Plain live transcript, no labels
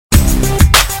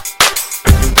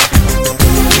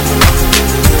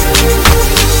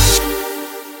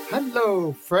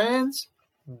Hello, friends.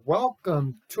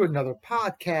 Welcome to another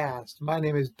podcast. My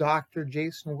name is Dr.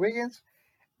 Jason Wiggins,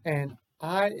 and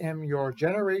I am your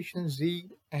Generation Z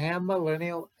and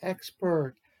Millennial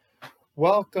expert.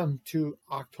 Welcome to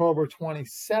October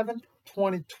 27th,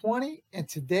 2020, and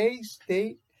today's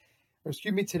date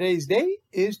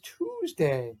is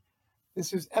Tuesday.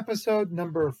 This is episode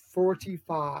number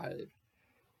 45.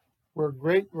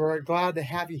 We're glad to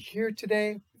have you here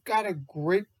today. We've got a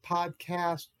great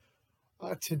podcast.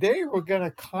 Today we're going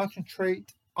to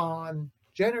concentrate on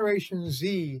Generation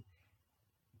Z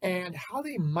and how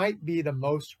they might be the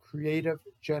most creative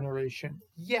generation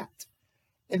yet.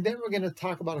 And then we're going to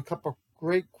talk about a couple of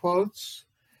great quotes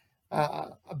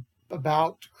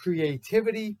about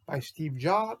creativity by Steve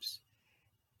Jobs.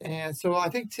 And so I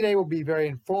think today will be very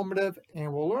informative,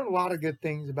 and we'll learn a lot of good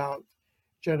things about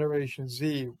Generation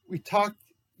Z. We talked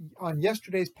on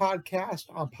yesterday's podcast,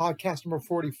 on podcast number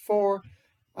 44,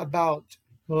 about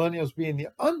millennials being the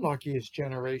unluckiest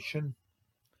generation.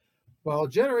 Well,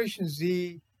 Generation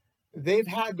Z, they've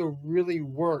had to really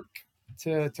work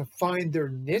to find their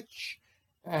niche,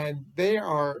 and they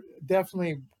are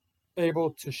definitely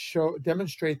able to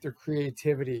demonstrate their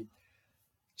creativity.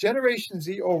 Generation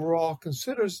Z overall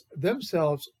considers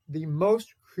themselves the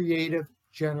most creative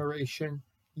generation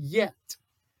yet.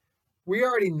 We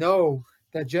already know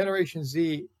that Generation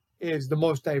Z is the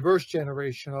most diverse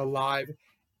generation alive,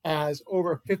 as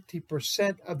over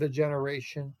 50% of the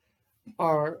generation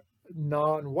are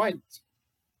non-white.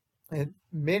 And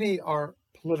many are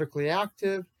politically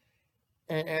active,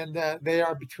 and they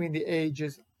are between the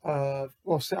ages of,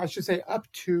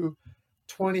 up to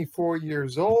 24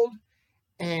 years old,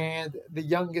 and the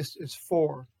youngest is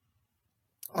 4.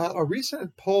 A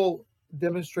recent poll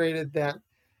demonstrated that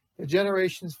the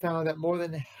generations found that more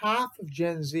than half of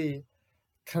Gen Z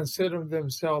consider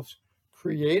themselves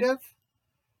creative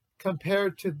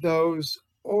compared to those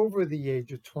over the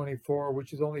age of 24,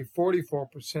 which is only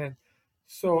 44%.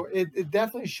 So it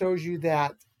definitely shows you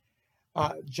that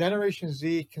Generation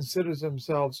Z considers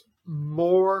themselves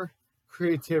more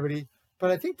creativity.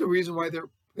 But I think the reason why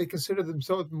they consider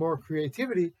themselves more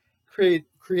creative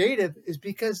is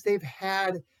because they've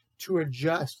had to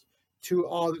adjust to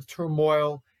all the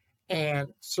turmoil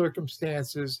and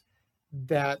circumstances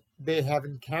that they have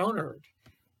encountered.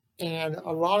 And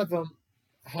a lot of them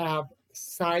have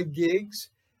side gigs,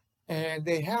 and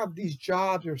they have these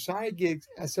jobs or side gigs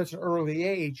at such an early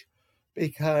age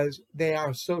because they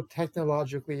are so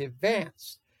technologically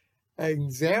advanced. An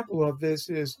example of this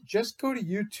is just go to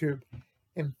YouTube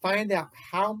and find out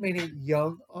how many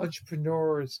young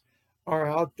entrepreneurs are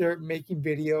out there making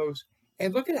videos,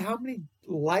 and look at how many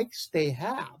likes they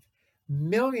have.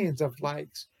 Millions of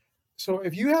likes. So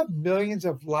if you have millions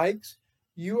of likes,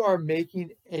 you are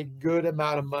making a good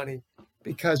amount of money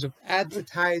because of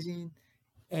advertising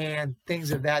and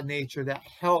things of that nature that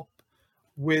help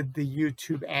with the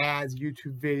YouTube ads,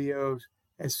 YouTube videos,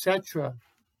 etc.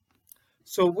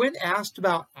 So when asked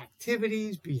about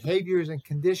activities, behaviors, and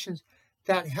conditions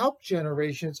that help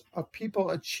generations of people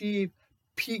achieve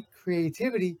peak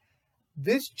creativity,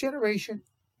 this generation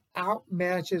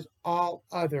outmatches all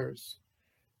others.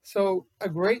 So a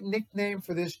great nickname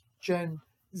for this Gen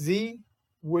Z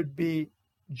would be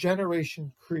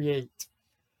Generation Create.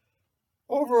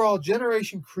 Overall,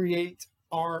 Generation Create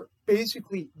are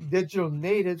basically digital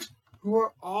natives who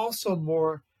are also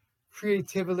more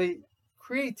creatively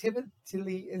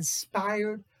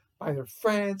inspired by their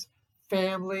friends,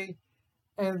 family,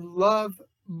 and love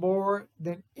more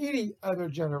than any other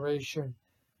generation.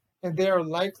 And they are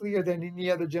likelier than any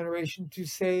other generation to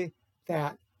say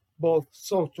that both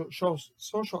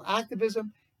social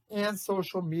activism and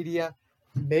social media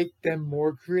make them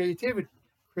more creative.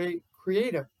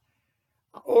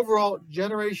 Overall,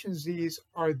 Generation Zs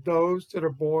are those that are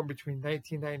born between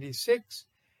 1996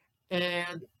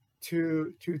 and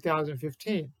to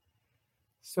 2015.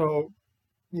 So,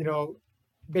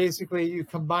 basically you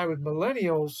combine with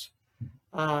millennials,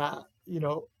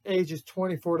 ages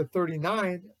 24 to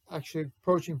 39, actually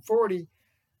approaching 40,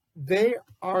 they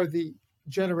are the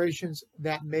generations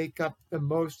that make up the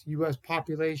most U.S.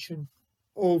 population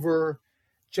over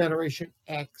Generation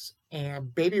X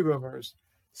and baby boomers.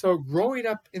 So growing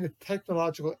up in the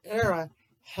technological era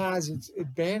has its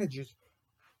advantages,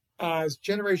 as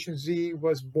Generation Z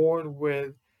was born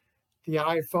with the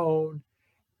iPhone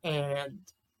and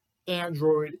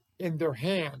Android in their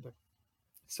hand.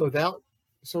 So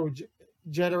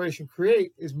Generation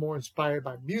Create is more inspired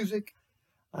by music,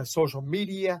 social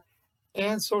media,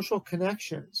 and social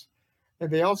connections.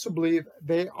 And they also believe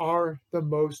they are the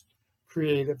most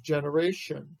creative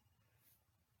generation.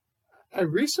 A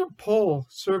recent poll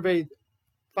surveyed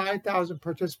 5,000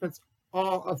 participants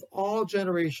of all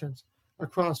generations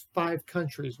across 5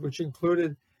 countries, which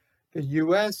included the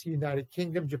US, United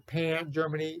Kingdom, Japan,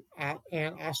 Germany,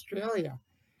 and Australia.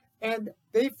 And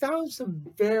they found some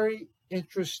very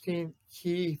interesting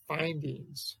key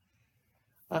findings.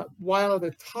 While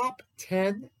the top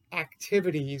 10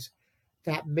 activities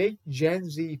that make Gen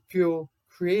Z feel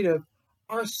creative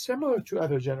are similar to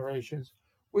other generations,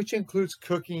 which includes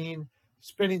cooking,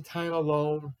 spending time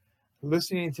alone,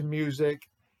 listening to music.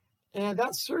 And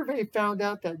that survey found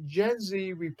out that Gen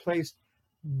Z replaced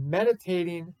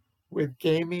meditating with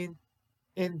gaming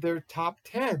in their top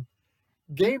 10.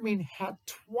 Gaming had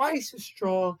twice as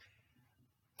strong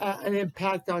an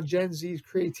impact on Gen Z's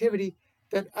creativity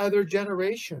than other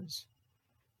generations,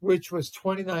 which was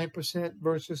 29%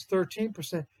 versus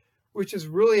 13%, which is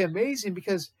really amazing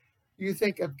because you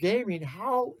think of gaming,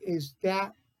 how is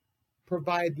that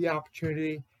provide the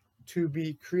opportunity to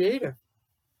be creative?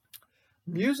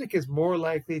 Music is more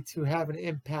likely to have an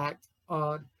impact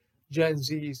on Gen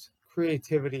Z's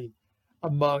creativity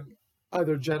among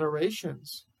other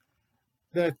generations.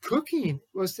 The cooking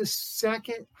was the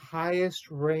second highest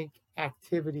ranked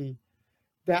activity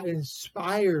that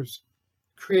inspires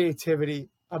creativity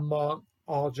among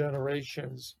all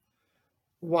generations,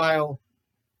 while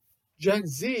Gen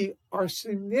Z are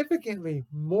significantly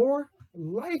more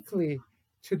likely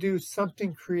to do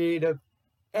something creative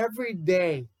every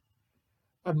day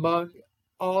among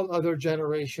all other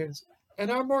generations, and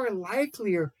are more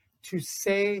likelier to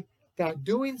say that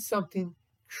doing something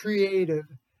creative,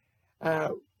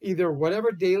 either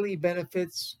whatever daily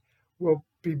benefits, will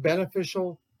be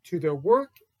beneficial to their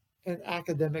work and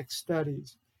academic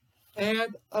studies.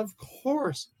 And of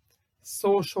course,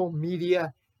 social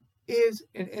media is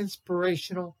an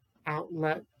inspirational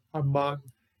outlet among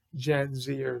Gen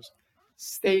Zers,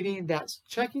 stating that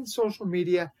checking social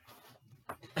media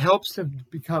helps them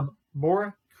become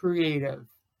more creative.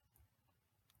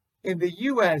 In the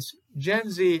US, Gen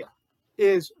Z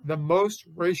is the most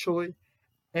racially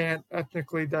and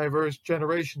ethnically diverse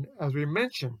generation, as we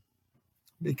mentioned,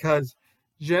 because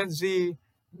Gen Z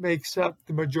makes up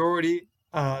the majority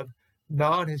of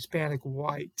non-Hispanic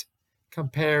white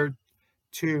compared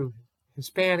to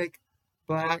Hispanic,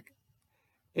 Black,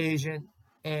 Asian,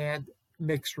 and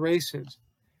mixed races.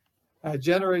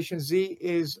 Generation Z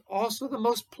is also the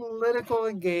most political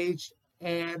engaged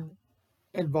and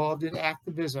involved in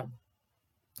activism.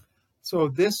 So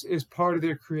this is part of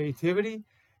their creativity.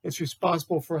 It's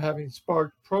responsible for having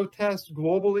sparked protests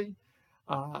globally.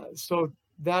 So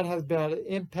that has been an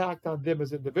impact on them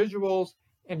as individuals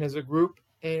and as a group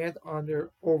and on their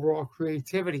overall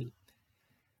creativity.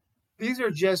 These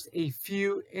are just a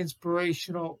few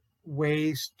inspirational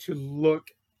ways to look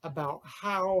about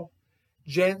how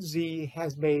Gen Z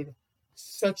has made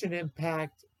such an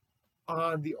impact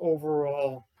on the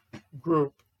overall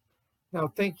group. Now,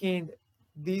 thinking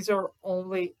these are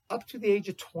only up to the age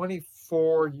of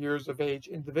 24 years of age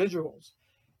individuals,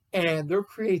 and their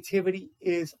creativity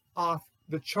is off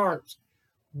the charts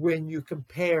when you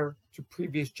compare to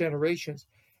previous generations.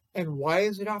 And why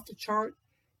is it off the chart?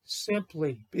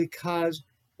 Simply because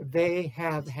they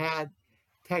have had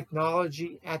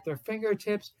technology at their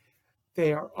fingertips.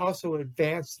 They are also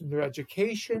advanced in their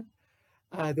education.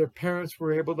 Their parents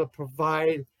were able to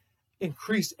provide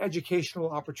increased educational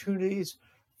opportunities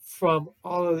from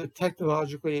all of the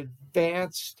technologically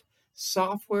advanced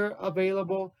software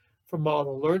available, from all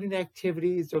the learning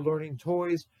activities, the learning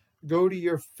toys. Go to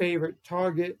your favorite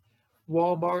Target,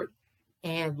 Walmart,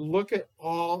 and look at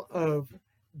all of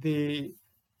the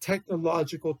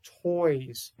technological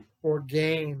toys or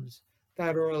games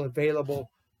that are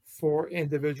available for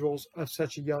individuals of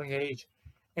such a young age.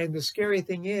 And the scary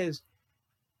thing is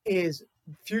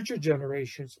future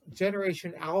generations,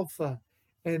 Generation Alpha,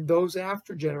 and those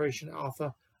after Generation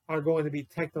Alpha are going to be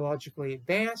technologically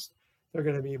advanced. They're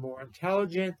going to be more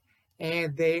intelligent,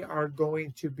 and they are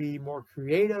going to be more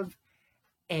creative.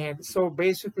 And so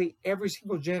basically every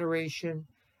single generation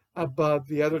above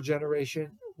the other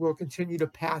generation will continue to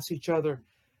pass each other.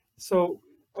 So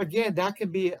again, that can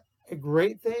be a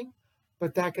great thing,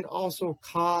 but that can also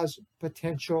cause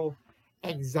potential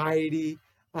anxiety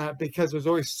because there's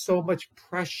always so much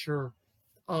pressure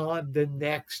on the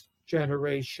next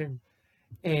generation.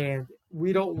 And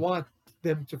we don't want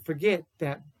them to forget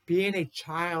that being a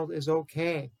child is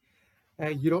okay.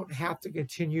 You don't have to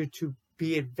continue to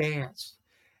be advanced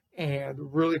and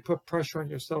really put pressure on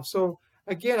yourself. So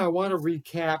again, I want to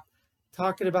recap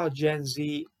talking about Gen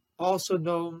Z, also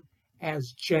known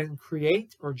as Gen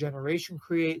Create or Generation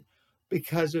Create,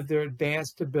 because of their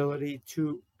advanced ability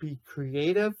to be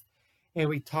creative. And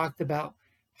we talked about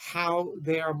how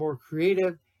they are more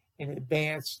creative and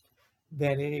advanced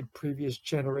than any previous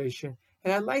generation.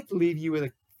 And I'd like to leave you with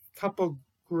a couple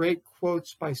great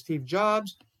quotes by Steve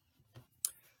Jobs.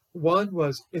 One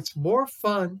was, "It's more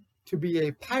fun to be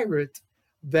a pirate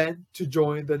than to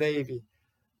join the Navy."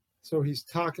 So he's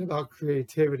talking about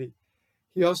creativity.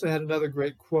 He also had another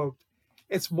great quote.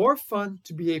 "It's more fun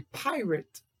to be a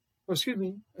pirate,"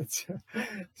 being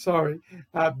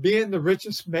the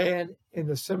richest man in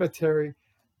the cemetery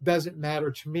doesn't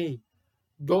matter to me.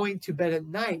 Going to bed at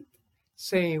night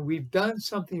saying we've done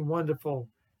something wonderful,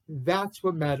 that's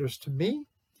what matters to me.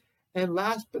 And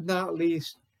last but not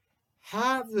least,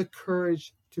 have the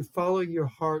courage to follow your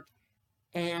heart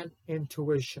and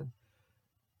intuition.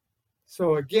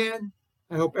 So again,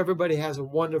 I hope everybody has a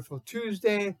wonderful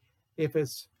Tuesday, if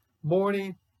it's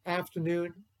morning,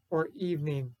 afternoon, or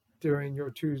evening during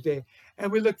your Tuesday.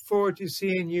 And we look forward to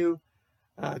seeing you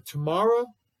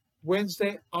tomorrow,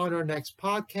 Wednesday, on our next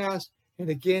podcast. And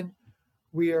again,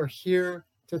 we are here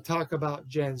to talk about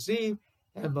Gen Z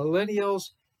and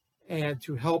millennials and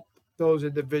to help those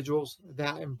individuals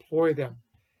that employ them.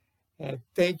 And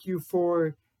thank you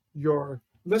for your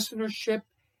listenership,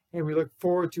 and we look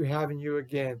forward to having you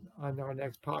again on our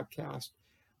next podcast.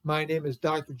 My name is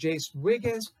Dr. Jason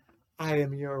Wiggins. I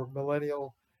am your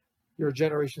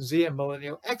Generation Z and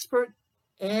millennial expert,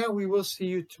 and we will see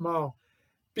you tomorrow.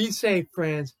 Be safe,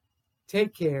 friends.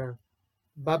 Take care.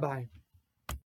 Bye-bye.